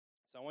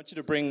So I want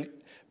you to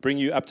bring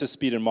you up to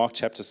speed in Mark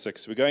chapter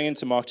 6. We're going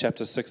into Mark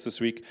chapter 6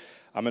 this week.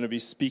 I'm going to be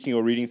speaking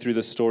or reading through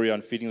the story on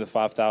feeding the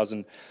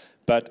 5,000.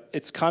 But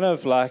it's kind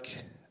of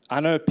like, I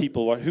know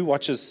people who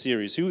watches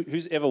series.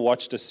 Who's ever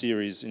watched a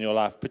series in your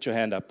life? Put your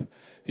hand up.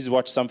 Who's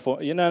watched some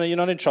form? You're not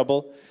in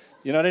trouble.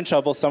 You're not in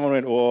trouble. Someone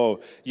went, oh,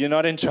 you're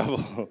not in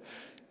trouble.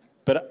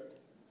 But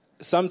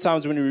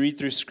sometimes when we read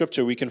through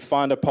Scripture, we can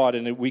find a part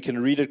and we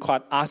can read it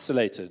quite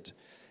isolated.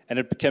 And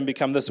it can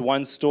become this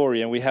one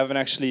story, and we haven't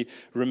actually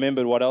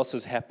remembered what else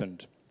has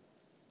happened.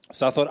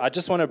 So I thought I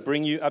just want to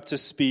bring you up to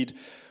speed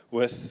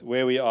with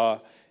where we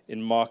are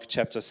in Mark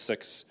chapter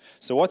 6.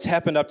 So what's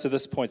happened up to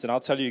this point, and I'll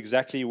tell you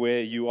exactly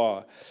where you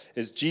are,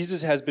 is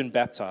Jesus has been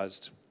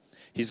baptized.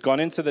 He's gone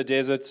into the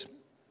desert.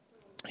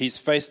 He's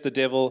faced the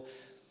devil.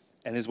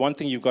 And there's one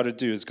thing you've got to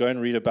do is go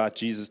and read about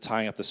Jesus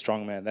tying up the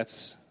strong man.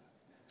 That's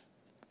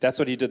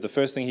what he did. The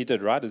first thing he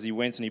did, right, is he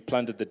went and he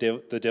plundered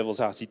the devil's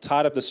house. He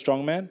tied up the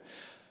strong man.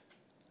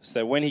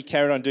 So that when he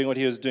carried on doing what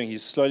he was doing,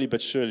 he's slowly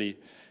but surely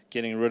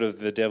getting rid of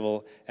the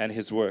devil and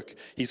his work.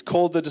 He's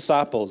called the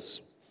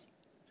disciples.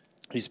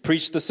 He's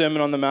preached the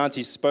Sermon on the Mount.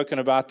 He's spoken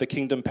about the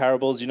kingdom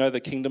parables. You know, the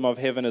kingdom of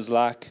heaven is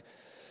like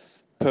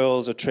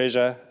pearls or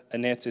treasure, a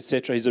net,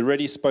 etc. He's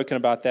already spoken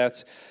about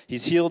that.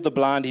 He's healed the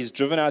blind. He's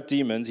driven out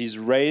demons. He's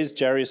raised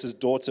Jairus'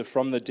 daughter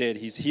from the dead.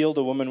 He's healed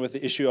a woman with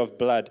the issue of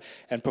blood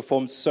and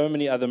performed so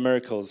many other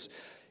miracles.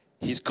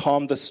 He's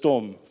calmed the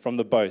storm from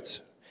the boat.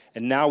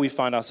 And now we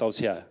find ourselves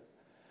here,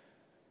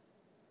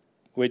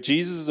 where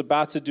Jesus is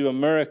about to do a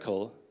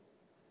miracle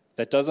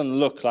that doesn't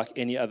look like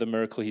any other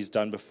miracle he's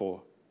done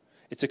before.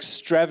 It's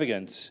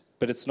extravagant,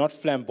 but it's not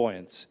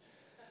flamboyant.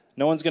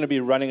 No one's going to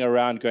be running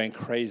around going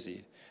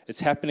crazy.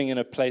 It's happening in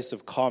a place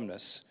of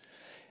calmness.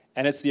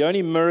 And it's the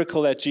only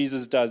miracle that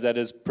Jesus does that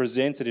is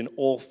presented in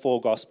all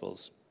four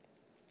Gospels.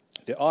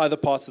 There are other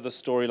parts of the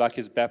story, like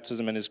his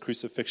baptism and his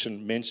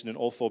crucifixion, mentioned in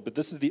all four, but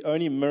this is the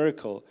only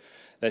miracle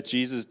that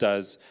Jesus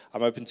does.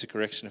 I'm open to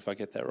correction if I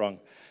get that wrong.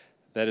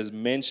 That is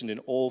mentioned in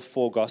all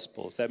four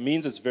Gospels. That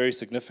means it's very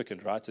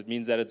significant, right? It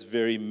means that it's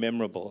very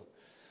memorable.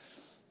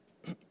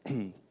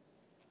 And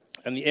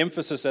the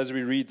emphasis as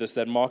we read this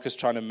that Mark is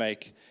trying to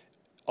make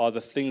are the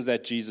things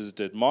that Jesus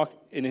did. Mark,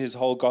 in his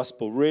whole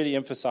Gospel, really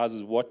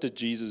emphasizes what did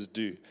Jesus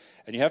do.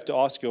 And you have to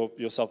ask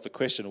yourself the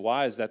question,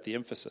 why is that the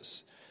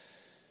emphasis?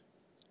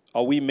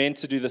 Are we meant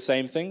to do the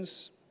same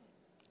things?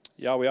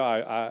 Yeah, we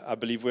are. I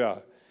believe we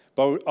are.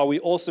 But are we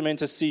also meant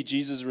to see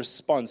Jesus'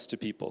 response to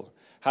people?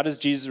 How does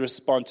Jesus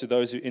respond to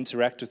those who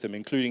interact with him,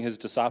 including his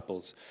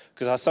disciples?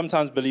 Because I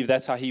sometimes believe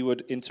that's how he would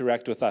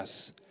interact with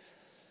us.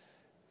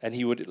 And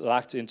he would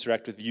like to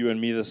interact with you and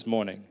me this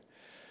morning.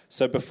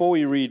 So before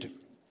we read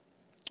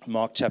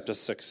Mark chapter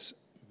 6,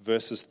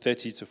 verses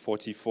 30 to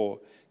 44,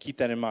 keep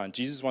that in mind.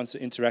 Jesus wants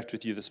to interact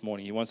with you this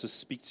morning. He wants to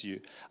speak to you.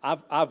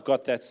 I've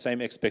got that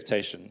same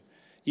expectation.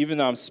 Even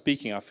though I'm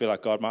speaking, I feel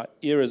like, God, my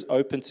ear is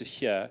open to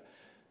hear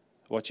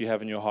what you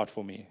have in your heart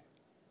for me.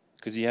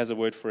 Because he has a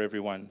word for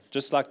everyone.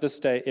 Just like this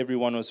day,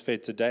 everyone was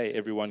fed. Today,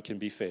 everyone can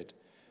be fed.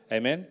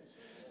 Amen?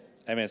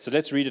 Amen. So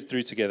let's read it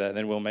through together, and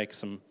then we'll make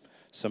some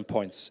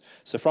points.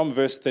 So from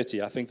verse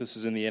 30, I think this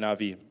is in the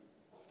NIV.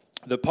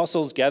 The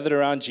apostles gathered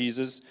around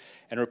Jesus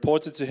and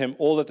reported to him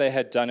all that they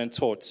had done and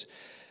taught.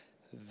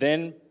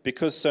 Then,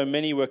 because so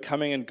many were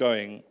coming and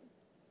going,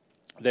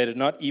 they did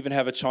not even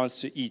have a chance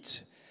to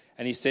eat.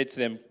 And he said to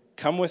them,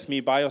 "Come with me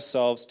by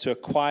yourselves to a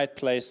quiet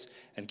place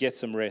and get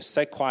some rest."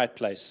 Say quiet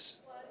place.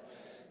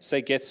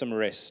 Say, get some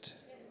rest.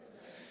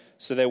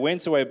 So they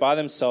went away by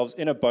themselves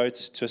in a boat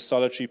to a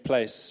solitary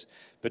place.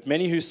 But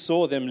many who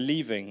saw them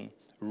leaving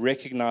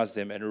recognized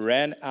them and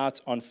ran out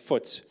on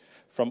foot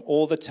from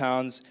all the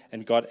towns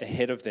and got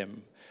ahead of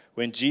them.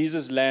 When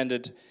Jesus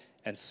landed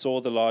and saw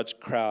the large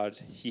crowd,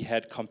 he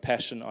had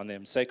compassion on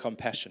them. Say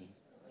compassion.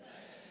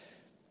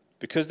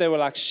 Because they were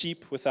like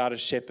sheep without a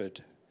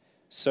shepherd,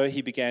 so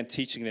he began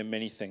teaching them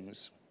many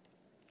things.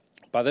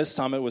 By this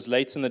time it was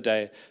late in the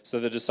day, so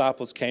the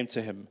disciples came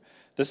to him.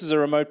 "This is a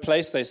remote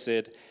place," they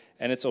said,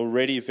 "and it's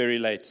already very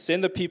late.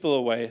 Send the people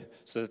away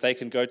so that they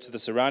can go to the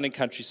surrounding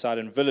countryside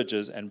and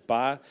villages and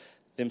buy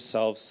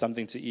themselves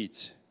something to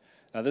eat."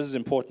 Now this is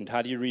important.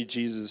 How do you read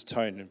Jesus'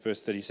 tone in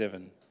verse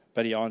 37?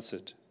 But he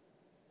answered,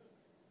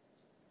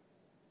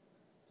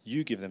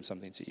 "You give them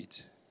something to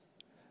eat."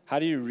 How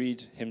do you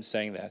read him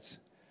saying that?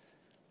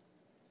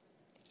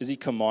 Is he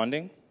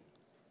commanding?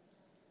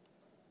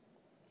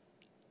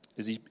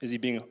 Is he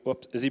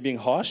being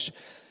harsh?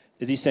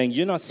 Is he saying,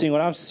 "You're not seeing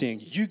what I'm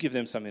seeing. You give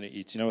them something to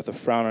eat," with a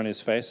frown on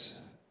his face?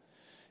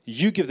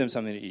 You give them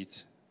something to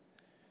eat.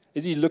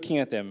 Is he looking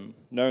at them,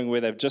 knowing where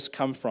they've just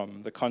come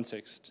from, the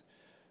context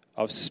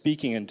of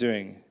speaking and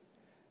doing,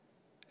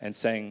 and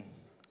saying,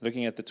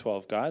 looking at the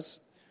 12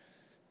 guys,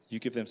 you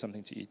give them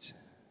something to eat?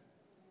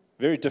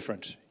 Very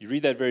different. You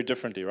read that very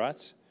differently,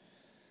 right?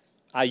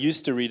 I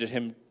used to read it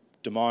him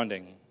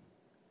demanding,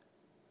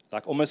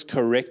 like almost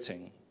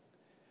correcting.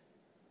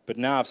 But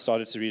now I've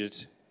started to read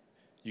it,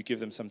 you give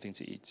them something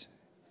to eat.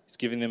 He's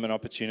giving them an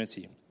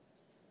opportunity.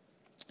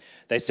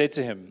 They said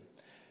to him,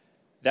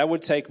 "That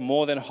would take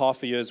more than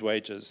half a year's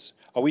wages.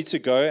 Are we to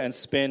go and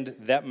spend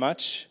that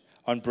much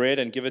on bread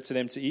and give it to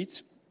them to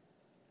eat?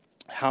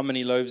 How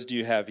many loaves do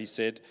you have? He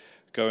said,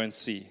 go and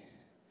see.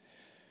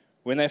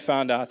 When they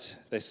found out,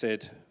 they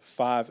said,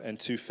 5 and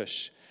 2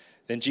 fish.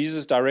 Then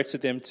Jesus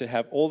directed them to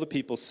have all the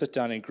people sit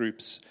down in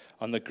groups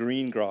on the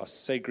green grass.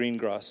 Say green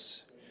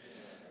grass.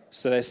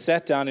 So they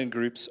sat down in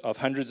groups of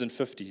hundreds and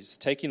fifties.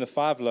 Taking the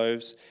 5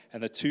 loaves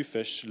and the 2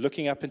 fish,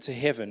 looking up into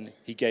heaven,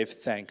 he gave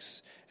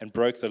thanks and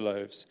broke the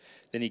loaves.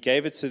 Then he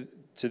gave it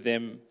to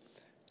them,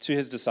 to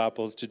his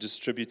disciples, to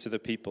distribute to the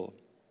people.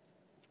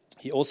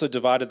 He also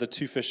divided the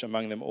 2 fish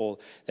among them all.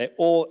 They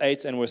all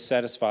ate and were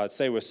satisfied.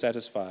 Say, were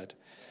satisfied.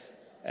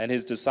 And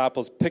his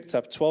disciples picked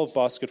up 12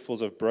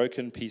 basketfuls of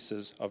broken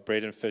pieces of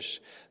bread and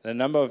fish. The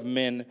number of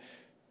men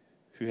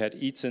who had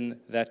eaten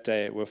that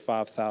day were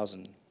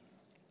 5,000.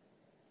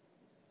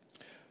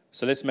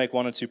 So let's make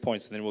 1 or 2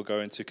 points, and then we'll go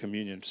into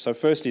communion. So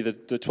firstly,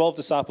 the 12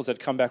 disciples had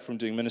come back from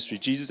doing ministry.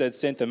 Jesus had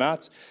sent them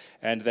out,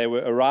 and they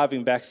were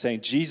arriving back saying,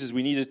 Jesus,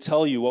 we need to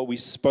tell you what we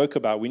spoke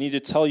about. We need to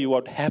tell you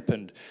what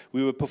happened.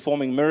 We were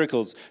performing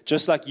miracles.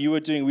 Just like you were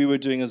doing, we were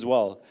doing as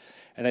well.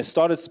 And they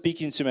started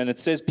speaking to him, and it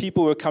says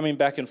people were coming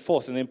back and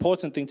forth. And the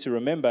important thing to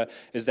remember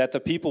is that the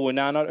people were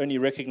now not only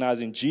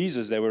recognizing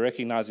Jesus, they were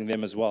recognizing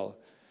them as well.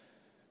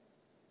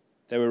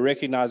 They were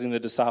recognizing the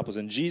disciples.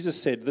 And Jesus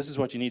said, this is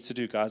what you need to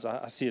do, guys.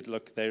 I see it.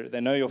 Look,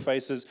 they know your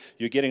faces.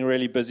 You're getting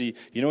really busy.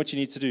 You know what you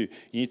need to do?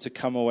 You need to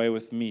come away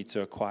with me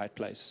to a quiet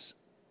place.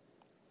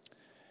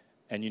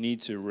 And you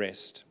need to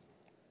rest.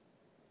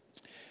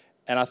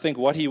 And I think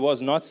what he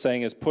was not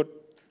saying is put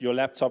your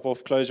laptop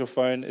off, close your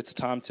phone. It's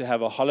time to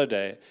have a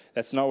holiday.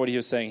 That's not what he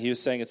was saying. He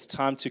was saying it's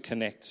time to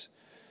connect.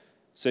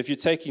 So if you're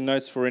taking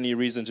notes for any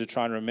reason to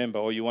try and remember,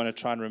 or you want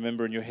to try and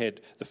remember in your head,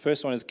 the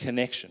first one is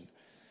connection.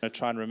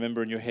 Try and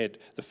remember in your head.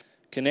 The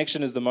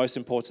connection is the most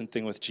important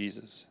thing with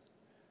Jesus.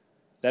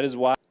 That is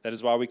why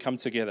we come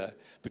together.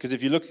 Because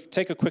if you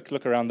take a quick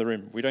look around the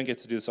room. We don't get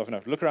to do this often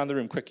enough. Look around the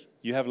room quick.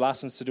 You have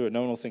license to do it. No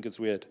one will think it's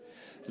weird.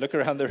 Look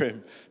around the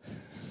room.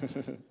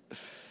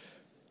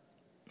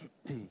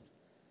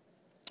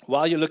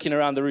 While you're looking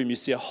around the room, you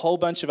see a whole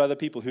bunch of other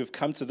people who have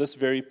come to this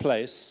very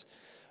place,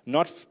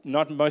 not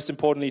most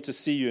importantly to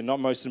see you, and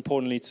not most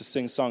importantly to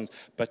sing songs,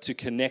 but to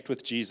connect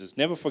with Jesus.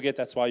 Never forget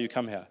that's why you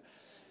come here.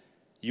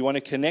 You want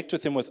to connect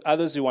with him with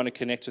others who want to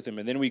connect with him.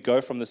 And then we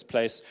go from this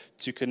place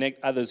to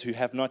connect others who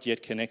have not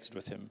yet connected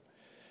with him.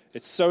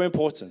 It's so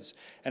important.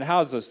 And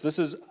how's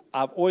this?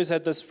 I've always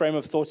had this frame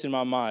of thought in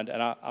my mind,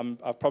 and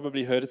I've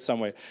probably heard it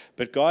somewhere.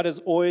 But God has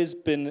always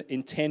been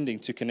intending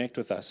to connect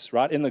with us,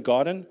 right? In the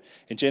garden,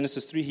 in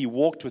Genesis 3, he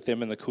walked with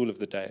them in the cool of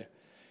the day.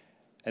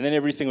 And then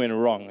everything went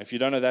wrong. If you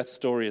don't know that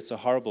story, it's a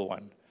horrible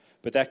one.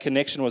 But that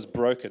connection was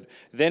broken.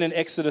 Then in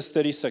Exodus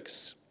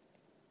 36,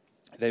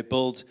 they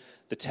build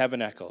the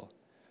tabernacle.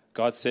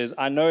 God says,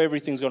 I know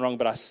everything's gone wrong,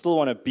 but I still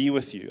want to be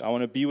with you. I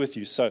want to be with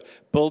you. So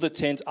build a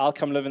tent. I'll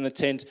come live in the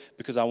tent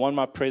because I want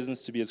my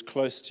presence to be as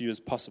close to you as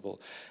possible.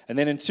 And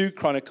then in 2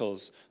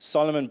 Chronicles,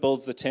 Solomon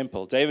builds the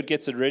temple. David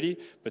gets it ready,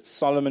 but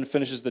Solomon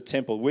finishes the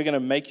temple. We're going to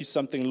make you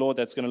something, Lord,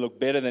 that's going to look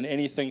better than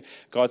anything.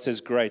 God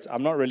says, great.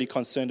 I'm not really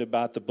concerned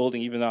about the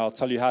building, even though I'll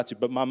tell you how to.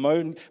 But my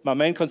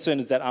main concern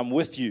is that I'm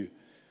with you,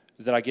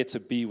 is that I get to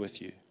be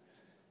with you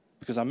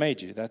because I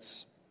made you.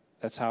 That's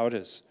how it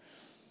is.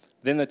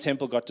 Then the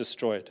temple got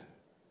destroyed.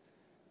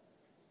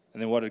 And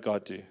then what did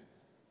God do?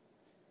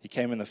 He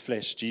came in the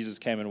flesh. Jesus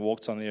came and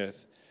walked on the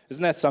earth.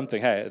 Isn't that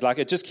something? Hey, like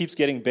it just keeps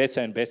getting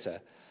better and better.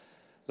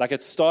 Like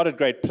it started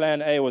great.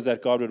 Plan A was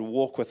that God would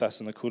walk with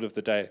us in the cool of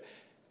the day.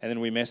 And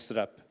then we messed it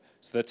up.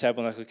 So the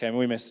tabernacle came and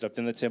we messed it up.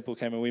 Then the temple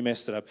came and we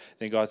messed it up.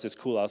 Then God says,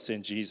 cool, I'll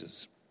send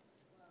Jesus.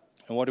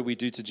 And what did we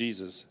do to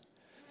Jesus?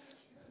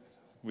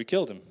 We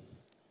killed him.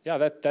 Yeah,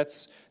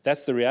 that's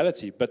the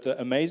reality. But the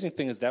amazing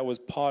thing is that was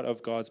part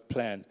of God's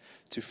plan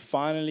to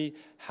finally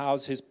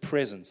house his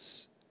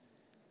presence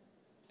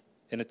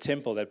in a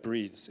temple that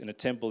breathes, in a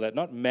temple that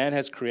not man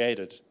has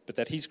created, but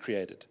that he's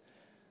created.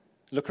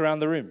 Look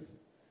around the room.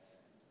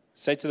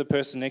 Say to the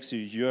person next to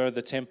you, you're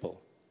the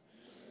temple.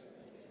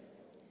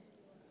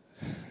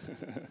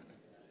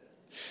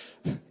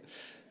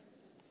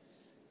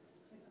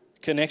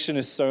 Connection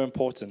is so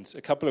important.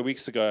 A couple of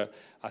weeks ago,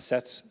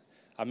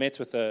 I met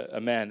with a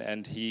man,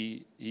 and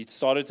he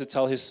started to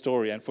tell his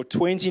story. And for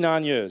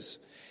 29 years,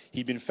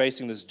 he'd been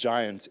facing this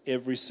giant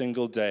every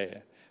single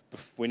day.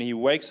 When he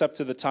wakes up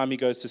to the time he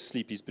goes to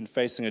sleep, he's been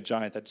facing a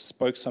giant that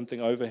spoke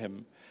something over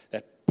him,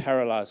 that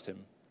paralyzed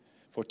him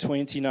for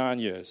 29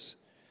 years.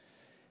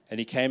 And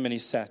he came and he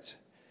sat.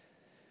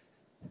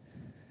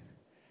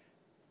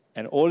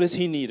 And all as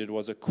he needed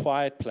was a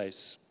quiet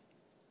place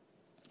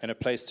and a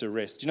place to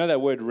rest. You know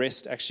that word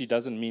rest actually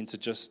doesn't mean to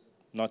just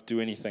not do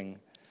anything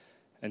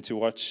and to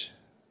watch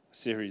a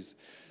series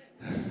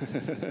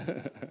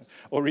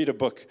or read a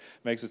book.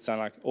 Makes it sound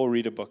like, or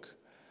read a book.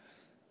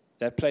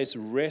 That place,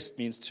 rest,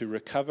 means to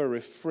recover,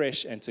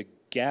 refresh, and to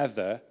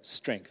gather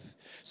strength.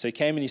 So he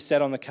came and he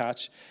sat on the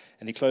couch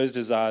and he closed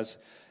his eyes.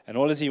 And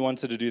all as he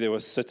wanted to do there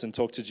was sit and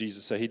talk to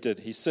Jesus. So he did.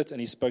 He sit and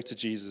he spoke to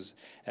Jesus.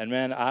 And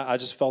man, I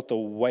just felt the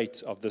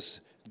weight of this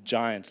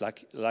giant,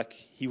 like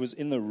he was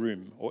in the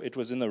room, or it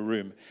was in the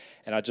room.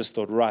 And I just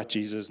thought, right,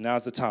 Jesus,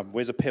 now's the time.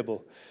 Where's a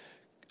pebble?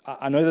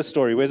 I know the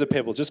story. Where's a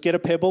pebble? Just get a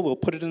pebble. We'll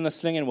put it in the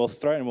sling and we'll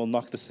throw it and we'll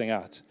knock this thing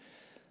out.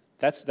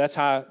 That's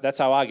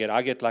how I get.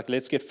 I get like,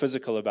 let's get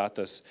physical about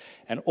this.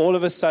 And all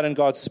of a sudden,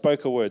 God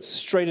spoke a word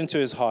straight into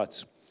his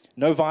heart.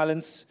 No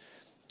violence.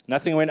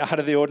 Nothing went out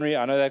of the ordinary.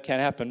 I know that can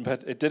happen,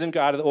 but it didn't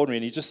go out of the ordinary.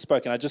 And he just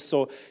spoke, and I just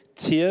saw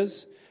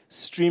tears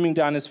streaming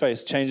down his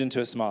face change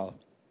into a smile.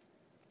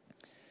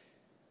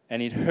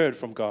 And he'd heard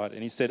from God,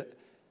 and he said,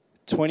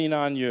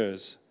 29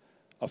 years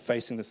of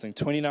facing this thing,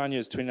 29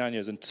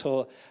 years,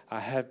 until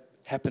I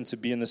happened to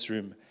be in this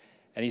room.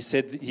 And he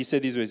said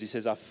these words. He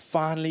says, I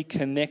finally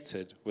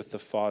connected with the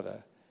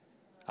Father.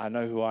 I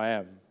know who I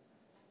am.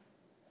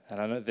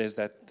 And I know there's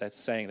that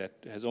saying that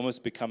has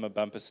almost become a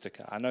bumper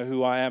sticker. I know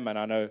who I am, and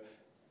I know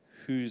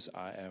whose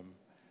I am.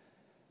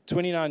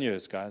 29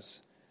 years,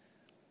 guys.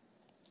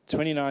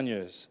 29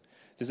 years.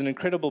 There's an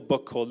incredible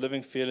book called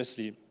Living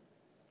Fearlessly,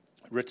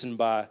 written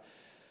by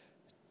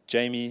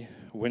Jamie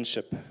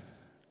Winship.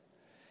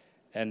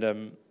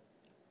 And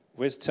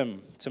where's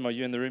Tim? Tim, are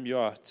you in the room? You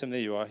are. Tim, there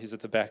you are. He's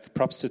at the back.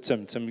 Props to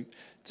Tim.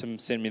 Tim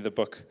sent me the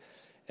book.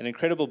 An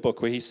incredible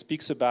book where he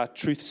speaks about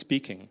truth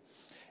speaking.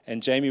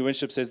 And Jamie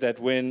Winship says that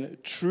when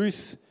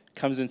truth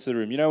comes into the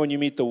room, you know, when you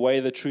meet the way,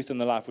 the truth, and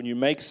the life, when you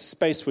make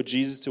space for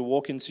Jesus to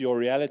walk into your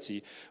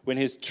reality, when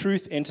his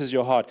truth enters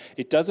your heart,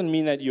 it doesn't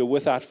mean that you're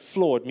without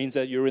flaw. It means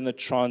that you're in the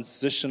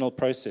transitional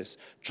process,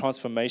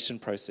 transformation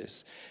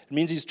process. It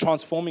means he's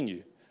transforming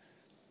you.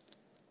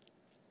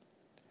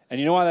 And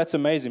you know why that's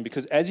amazing?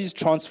 Because as he's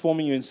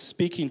transforming you and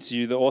speaking to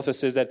you, the author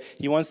says that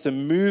he wants to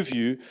move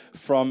you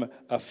from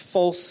a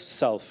false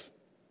self,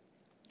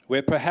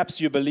 where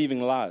perhaps you're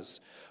believing lies,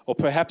 or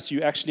perhaps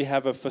you actually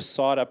have a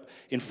facade up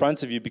in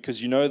front of you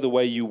because you know the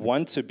way you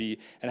want to be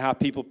and how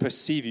people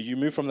perceive you. You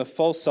move from the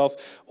false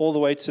self all the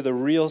way to the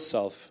real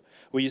self,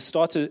 where you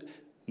start to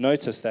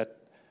notice that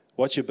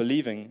what you're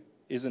believing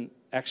isn't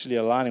actually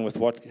aligning with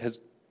what has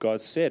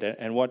God said,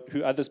 and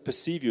who others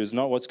perceive you is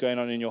not what's going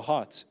on in your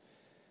heart.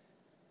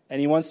 And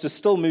he wants to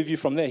still move you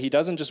from there. He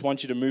doesn't just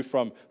want you to move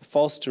from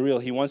false to real.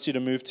 He wants you to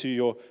move to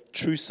your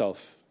true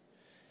self.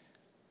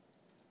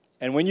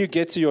 And when you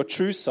get to your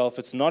true self,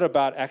 it's not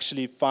about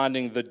actually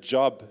finding the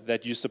job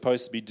that you're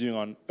supposed to be doing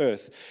on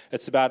earth.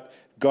 It's about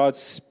God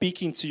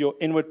speaking to your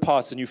inward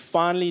parts, and you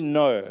finally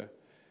know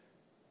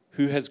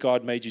who has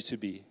God made you to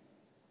be.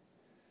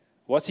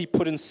 What's he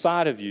put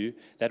inside of you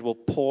that will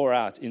pour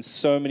out in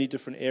so many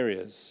different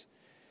areas.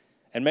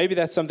 And maybe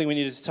that's something we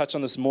needed to touch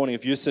on this morning.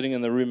 If you're sitting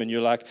in the room and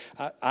you're like,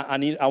 I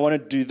want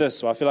to do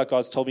this, or I feel like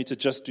God's told me to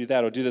just do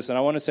that or do this. And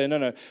I want to say,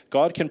 no,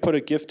 God can put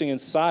a gifting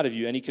inside of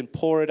you, and he can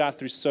pour it out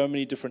through so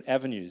many different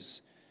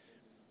avenues.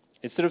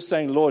 Instead of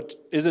saying, Lord,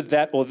 is it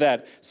that or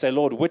that? Say,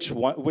 Lord, which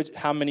one?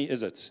 How many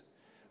is it?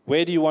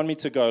 Where do you want me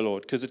to go,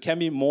 Lord? Because it can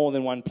be more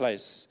than one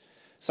place.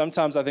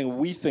 Sometimes I think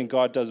we think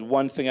God does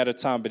one thing at a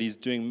time, but he's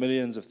doing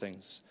millions of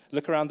things.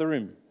 Look around the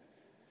room.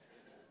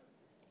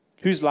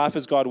 Whose life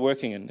is God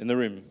working in the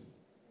room?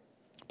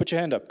 Put your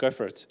hand up. Go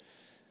for it.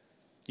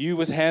 You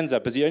with hands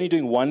up. Is he only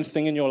doing one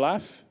thing in your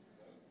life?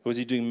 Or is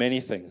he doing many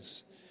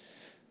things?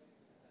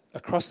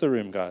 Across the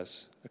room,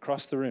 guys.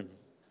 Across the room.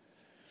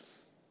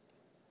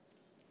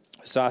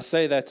 So I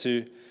say that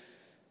to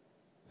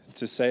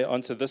say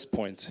onto this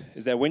point,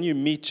 is that when you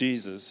meet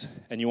Jesus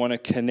and you want to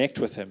connect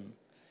with him,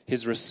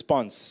 his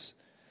response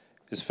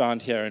is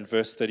found here in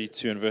verse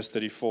 32 and verse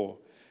 34.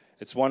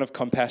 It's one of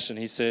compassion.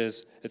 It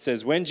says,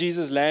 when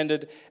Jesus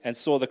landed and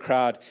saw the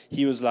crowd,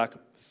 he was like,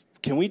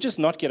 can we just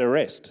not get a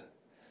rest?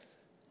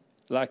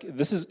 Like,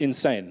 this is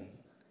insane.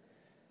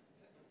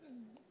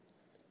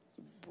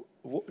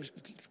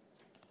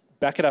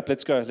 Back it up.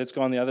 Let's go. Let's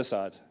go on the other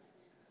side.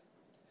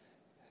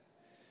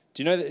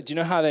 Do you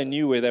know how they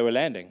knew where they were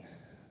landing?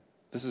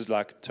 This is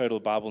like total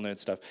Bible nerd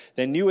stuff.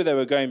 They knew where they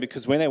were going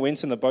because when they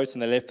went in the boats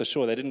and they left the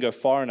shore, they didn't go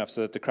far enough so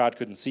that the crowd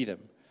couldn't see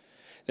them.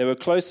 They were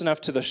close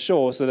enough to the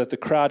shore so that the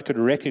crowd could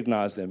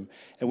recognize them.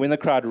 And when the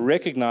crowd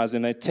recognized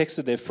them, they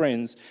texted their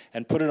friends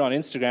and put it on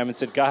Instagram and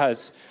said,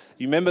 guys,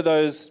 you remember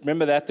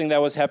that thing that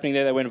was happening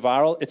there that went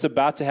viral? It's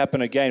about to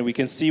happen again. We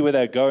can see where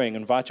they're going.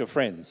 Invite your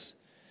friends.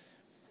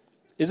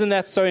 Isn't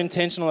that so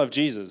intentional of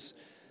Jesus?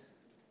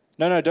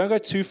 No, don't go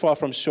too far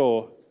from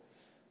shore.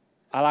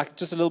 I like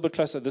just a little bit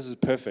closer. This is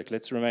perfect.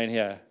 Let's remain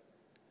here.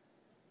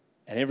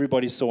 And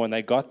everybody saw when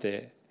they got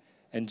there.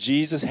 And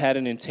Jesus had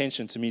an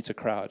intention to meet a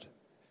crowd.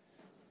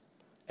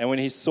 And when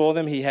he saw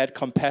them, he had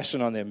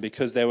compassion on them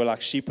because they were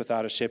like sheep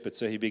without a shepherd.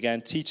 So he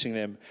began teaching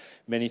them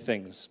many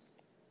things.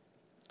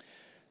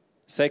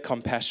 Say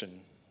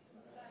compassion.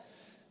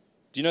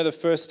 Do you know the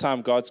first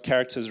time God's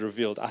character is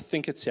revealed? I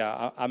think it's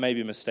here. I may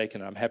be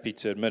mistaken. I'm happy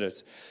to admit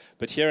it.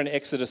 But here in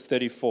Exodus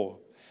 34,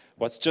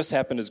 what's just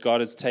happened is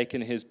God has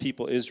taken his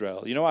people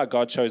Israel. You know why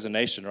God chose a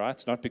nation, right?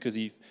 It's not because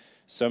he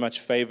so much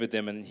favored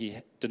them and he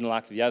didn't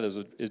like the others.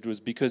 It was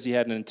because he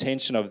had an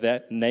intention of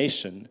that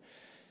nation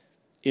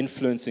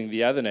influencing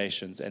the other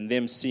nations and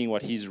them seeing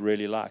what he's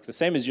really like. The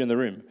same as you in the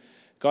room.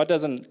 God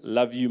doesn't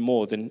love you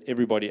more than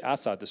everybody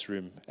outside this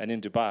room and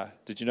in Dubai.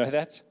 Did you know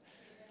that?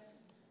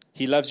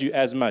 He loves you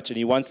as much, and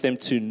he wants them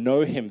to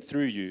know him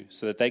through you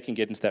so that they can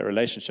get into that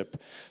relationship.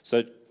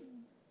 So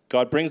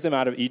God brings them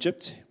out of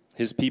Egypt,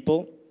 his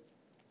people,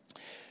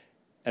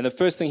 and the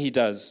first thing he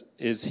does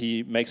is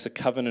he makes a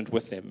covenant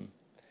with them.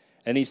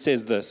 And he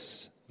says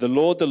this, the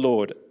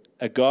Lord,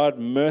 a God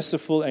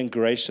merciful and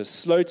gracious,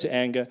 slow to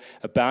anger,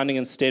 abounding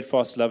in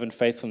steadfast love and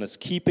faithfulness,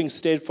 keeping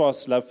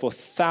steadfast love for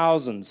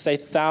thousands. Say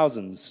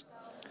thousands.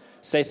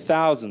 Say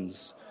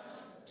thousands.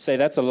 Say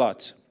that's a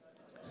lot.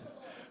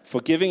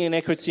 Forgiving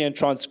iniquity and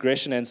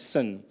transgression and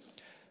sin,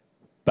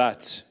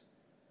 but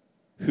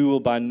who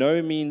will by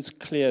no means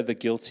clear the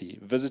guilty,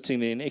 visiting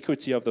the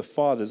iniquity of the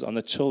fathers on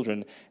the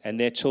children and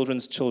their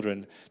children's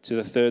children to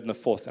the third and the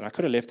fourth. And I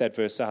could have left that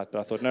verse out, but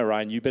I thought, no,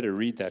 Ryan, you better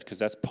read that because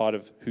that's part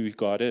of who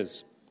God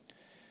is.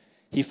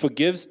 He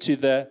forgives to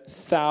the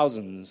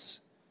thousands,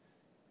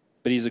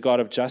 but he's a God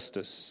of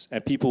justice,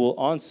 and people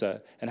will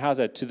answer. And how's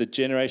that? To the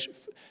generation,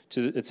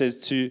 it says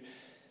to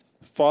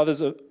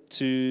fathers,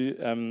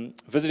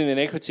 visiting the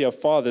iniquity of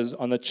fathers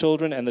on the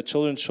children and the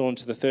children's children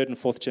to the third and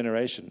fourth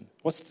generation.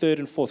 What's third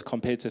and fourth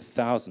compared to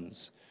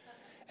thousands?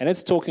 And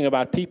it's talking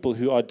about people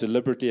who are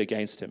deliberately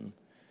against him.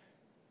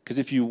 Because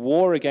if you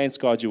war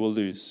against God, you will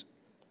lose.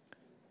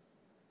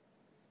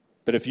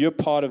 But if you're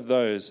part of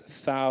those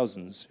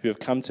thousands who have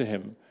come to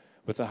him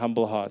with a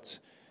humble heart,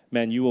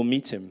 man, you will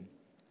meet him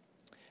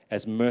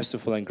as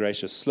merciful and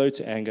gracious, slow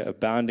to anger,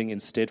 abounding in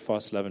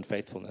steadfast love and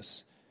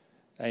faithfulness.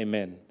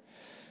 Amen.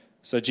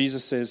 So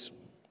Jesus says,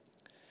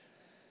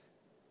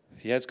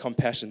 he has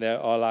compassion. They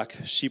are like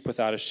sheep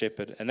without a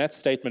shepherd. And that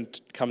statement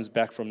comes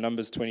back from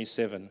Numbers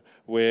 27,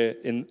 where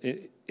in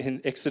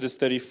Exodus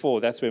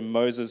 34, that's where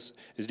Moses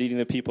is leading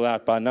the people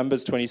out. By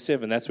Numbers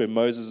 27, that's where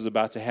Moses is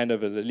about to hand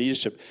over the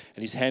leadership,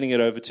 and he's handing it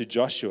over to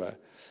Joshua.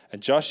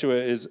 And Joshua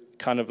is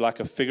kind of like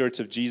a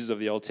figurative Jesus of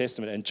the Old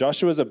Testament. And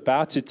Joshua is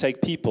about to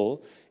take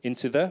people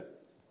into the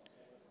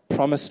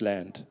promised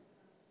land.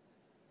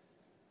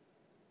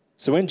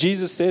 So when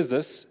Jesus says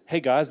this,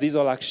 hey guys, these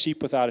are like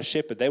sheep without a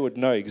shepherd, they would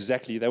know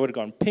exactly. They would have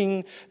gone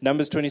ping,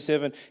 Numbers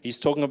 27. He's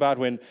talking about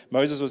when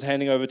Moses was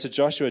handing over to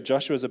Joshua.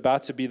 Joshua is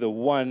about to be the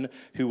one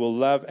who will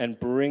love and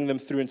bring them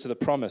through into the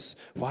promise.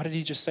 Why did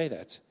he just say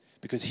that?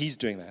 Because he's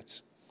doing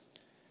that.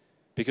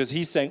 Because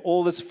he's saying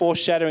all this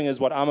foreshadowing is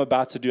what I'm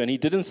about to do. And he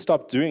didn't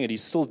stop doing it.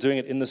 He's still doing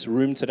it in this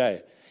room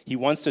today. He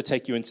wants to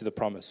take you into the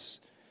promise.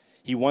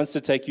 He wants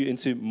to take you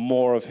into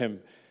more of him.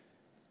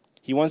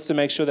 He wants to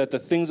make sure that the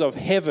things of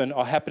heaven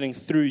are happening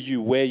through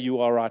you where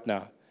you are right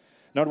now.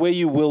 Not where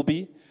you will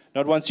be,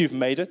 not once you've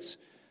made it,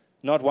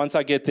 not once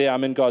I get there,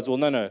 I'm in God's will.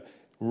 No.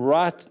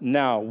 Right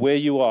now, where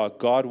you are,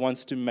 God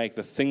wants to make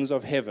the things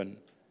of heaven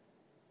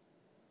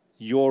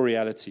your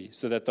reality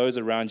so that those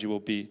around you will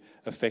be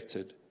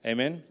affected.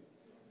 Amen?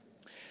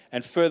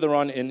 And further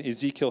on in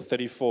Ezekiel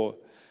 34,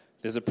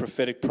 there's a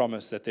prophetic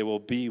promise that there will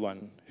be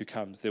one who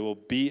comes. There will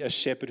be a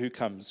shepherd who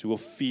comes who will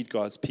feed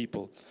God's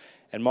people.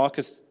 And Mark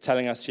is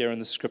telling us here in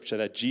the scripture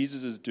that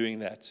Jesus is doing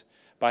that.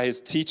 By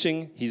his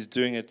teaching, he's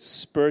doing it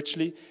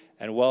spiritually,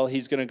 and well,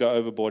 he's going to go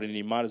overboard, and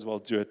he might as well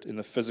do it in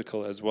the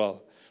physical as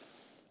well.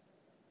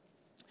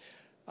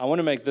 I want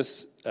to make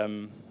this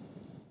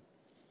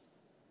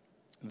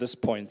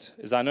point,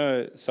 is I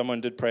know someone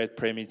did pray at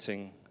prayer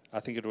meeting, I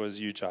think it was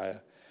you,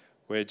 Jaya,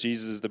 where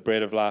Jesus is the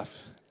bread of life.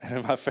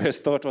 And my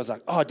first thought was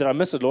like, oh, did I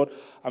miss it, Lord?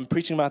 I'm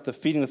preaching about the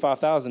feeding the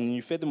 5,000, and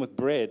you fed them with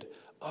bread.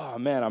 Oh,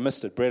 man, I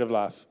missed it, bread of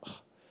life. Oh,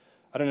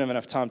 I don't have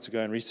enough time to go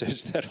and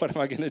research that. What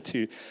am I going to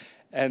do?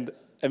 And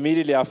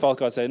immediately I felt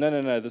God say,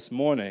 no, this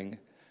morning,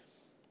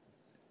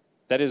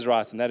 that is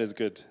right and that is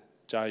good.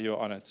 Jai, you're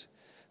on it.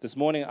 This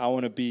morning, I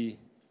want to be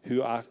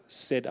who I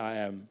said I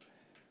am,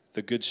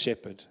 the good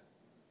shepherd.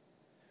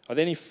 Are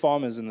there any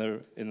farmers in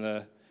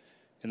the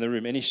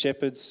room? Any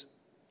shepherds?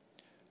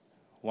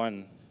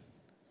 One.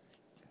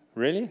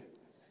 Really?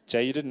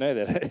 Jay, you didn't know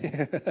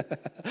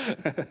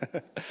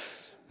that.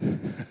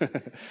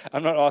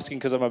 I'm not asking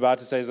because I'm about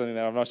to say something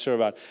that I'm not sure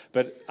about.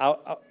 But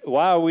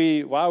why are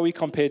we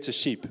compared to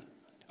sheep?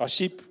 Are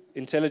sheep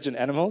intelligent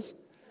animals?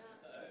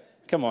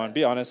 Come on,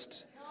 be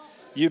honest.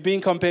 You've been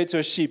compared to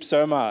a sheep,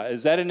 so am I.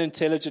 Is that an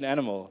intelligent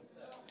animal?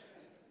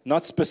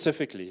 Not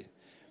specifically.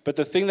 But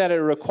the thing that it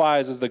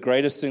requires is the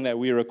greatest thing that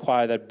we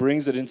require that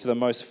brings it into the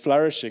most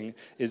flourishing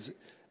is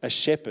a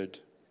shepherd.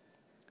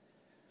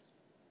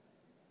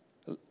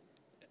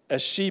 A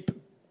sheep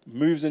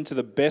moves into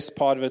the best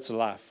part of its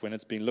life when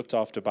it's being looked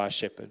after by a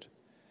shepherd.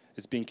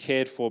 It's being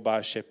cared for by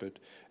a shepherd.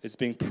 It's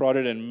being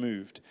prodded and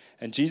moved.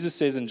 And Jesus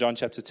says in John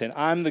chapter 10,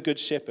 I'm the good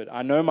shepherd.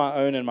 I know my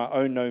own and my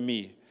own know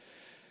me.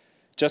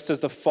 Just as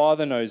the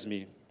Father knows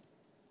me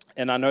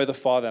and I know the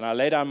Father, and I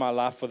lay down my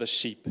life for the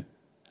sheep.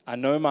 I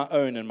know my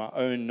own and my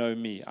own know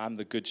me. I'm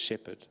the good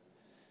shepherd.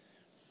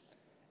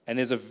 And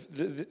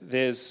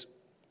there's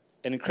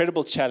an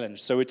incredible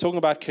challenge. So we're talking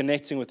about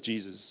connecting with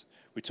Jesus.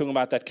 We're talking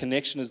about that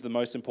connection is the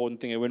most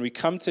important thing. And when we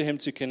come to him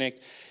to connect,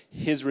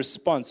 his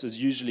response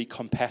is usually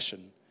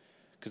compassion,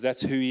 because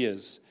that's who he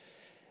is.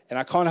 And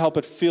I can't help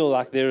but feel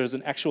like there is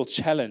an actual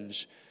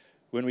challenge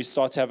when we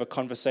start to have a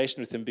conversation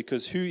with him,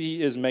 because who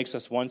he is makes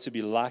us want to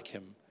be like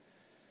him.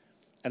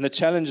 And the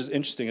challenge is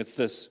interesting. It's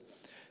this,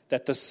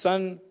 that the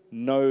Son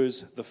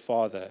knows the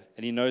Father,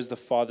 and he knows the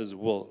Father's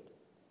will.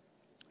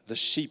 The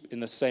sheep, in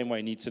the same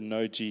way, need to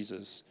know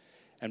Jesus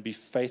and be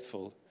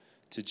faithful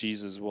to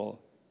Jesus' will.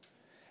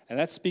 And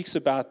that speaks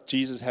about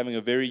Jesus having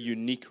a very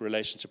unique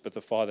relationship with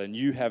the Father, and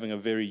you having a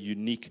very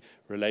unique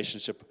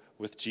relationship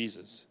with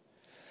Jesus.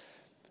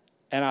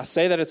 And I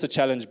say that it's a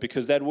challenge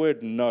because that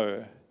word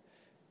know,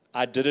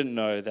 I didn't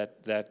know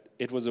that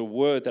it was a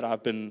word that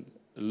I've been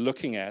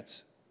looking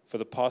at for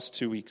the past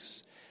 2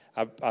 weeks.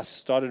 I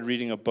started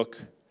reading a book,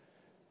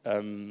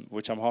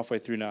 which I'm halfway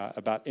through now,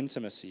 about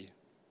intimacy.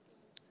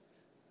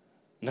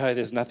 No,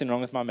 there's nothing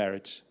wrong with my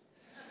marriage.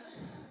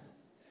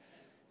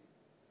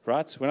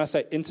 Right? When I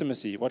say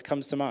intimacy, what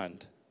comes to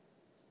mind?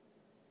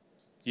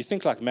 You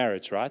think like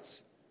marriage,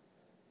 right?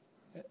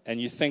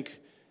 And you think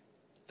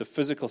the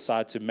physical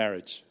side to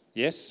marriage.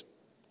 Yes?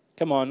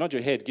 Come on, nod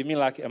your head. Give me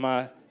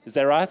is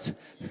that right?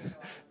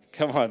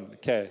 Come on,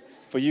 okay.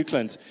 For you,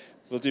 Clint,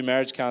 we'll do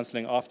marriage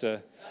counseling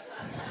after.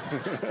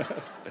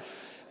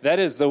 That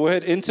is the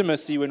word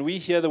intimacy. When we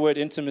hear the word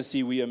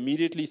intimacy, we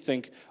immediately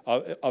think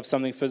of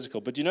something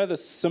physical. But you know the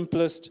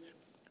simplest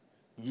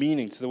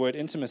meaning to the word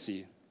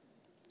intimacy?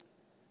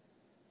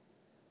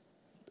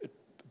 It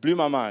blew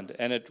my mind.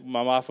 And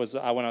my wife was,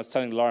 when I was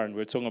telling Lauren, we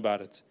were talking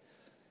about it.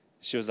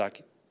 She was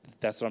like,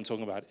 that's what I'm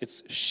talking about.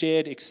 It's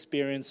shared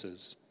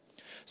experiences.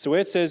 So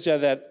where it says here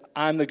that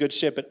I'm the good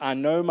shepherd, I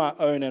know my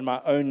own and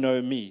my own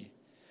know me.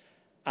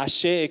 I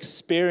share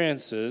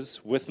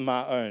experiences with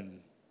my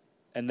own.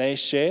 And they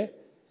share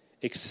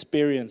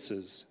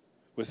experiences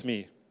with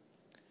me.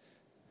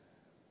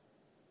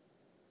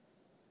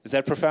 Is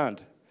that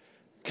profound?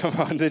 Come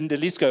on, didn't at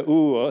least go,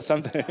 ooh, or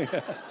something.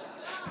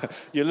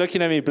 You're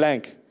looking at me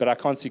blank, but I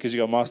can't see because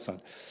you got masks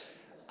on.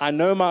 I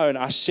know my own.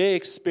 I share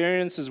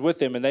experiences with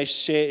them, and they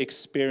share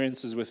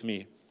experiences with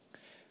me.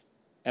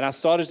 And I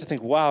started to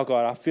think, wow,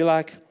 God, I feel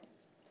like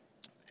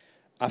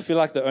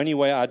the only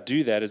way I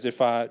do that is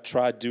if I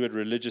try to do it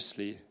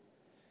religiously.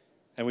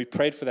 And we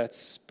prayed for that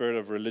spirit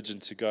of religion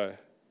to go,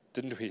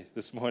 didn't we,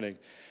 this morning?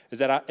 Is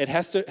that it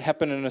has to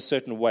happen in a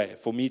certain way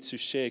for me to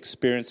share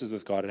experiences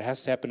with God. It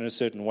has to happen in a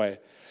certain way.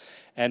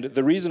 And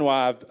the reason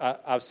why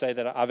I've said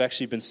that I've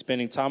actually been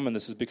spending time on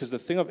this is because the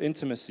thing of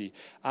intimacy,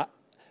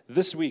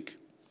 this week,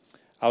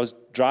 I was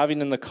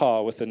driving in the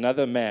car with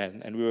another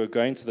man, and we were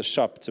going to the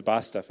shop to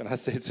buy stuff, and I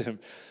said to him,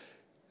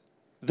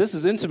 this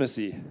is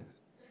intimacy.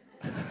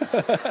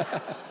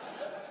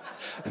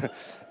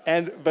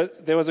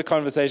 But there was a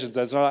conversation,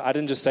 so it's not, I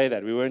didn't just say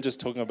that. We weren't just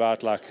talking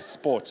about like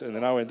sport, and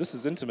then I went, this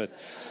is intimate.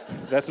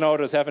 That's not what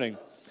was happening.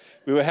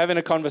 We were having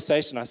a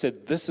conversation. I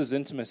said, this is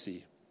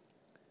intimacy.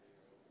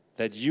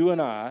 That you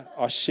and I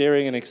are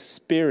sharing an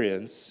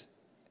experience,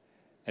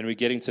 and we're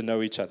getting to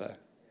know each other.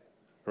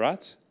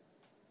 Right?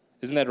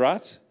 Isn't that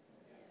right?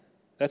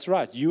 That's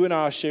right. You and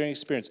I are sharing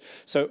experience.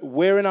 So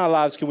where in our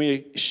lives can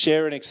we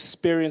share an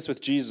experience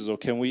with Jesus, or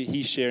can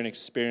he share an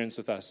experience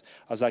with us?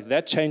 I was like,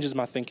 that changes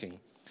my thinking.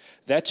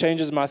 That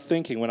changes my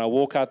thinking when I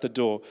walk out the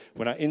door,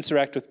 when I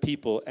interact with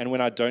people, and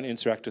when I don't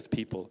interact with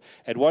people.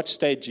 At what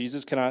stage,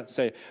 Jesus, can I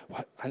say,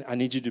 I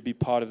need you to be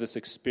part of this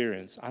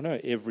experience? I know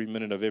every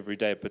minute of every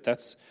day,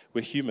 but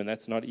we're human.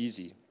 That's not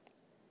easy.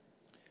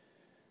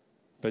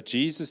 But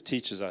Jesus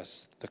teaches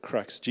us the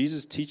crux.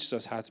 Jesus teaches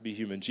us how to be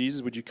human.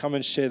 Jesus, would you come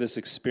and share this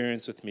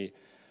experience with me?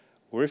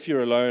 Or if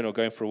you're alone or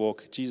going for a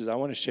walk, Jesus, I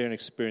want to share an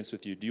experience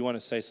with you. Do you want to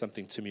say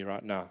something to me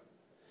right now?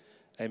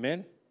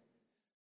 Amen?